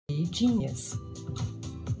Genius.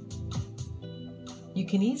 You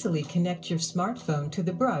can easily connect your smartphone to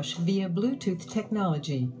the brush via Bluetooth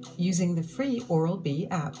technology using the free Oral-B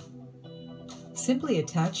app. Simply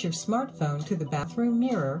attach your smartphone to the bathroom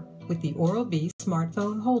mirror with the Oral-B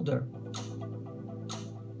smartphone holder.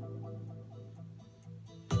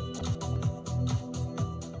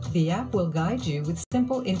 The app will guide you with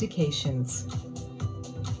simple indications.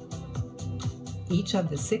 Each of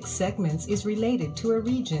the 6 segments is related to a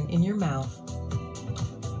region in your mouth.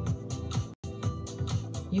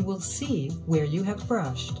 You will see where you have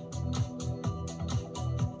brushed.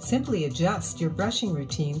 Simply adjust your brushing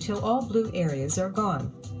routine till all blue areas are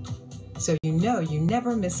gone, so you know you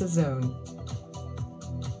never miss a zone.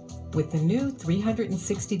 With the new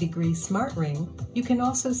 360-degree SmartRing, you can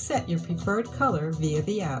also set your preferred color via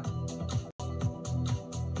the app.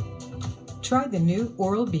 Try the new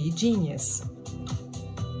Oral-B Genius.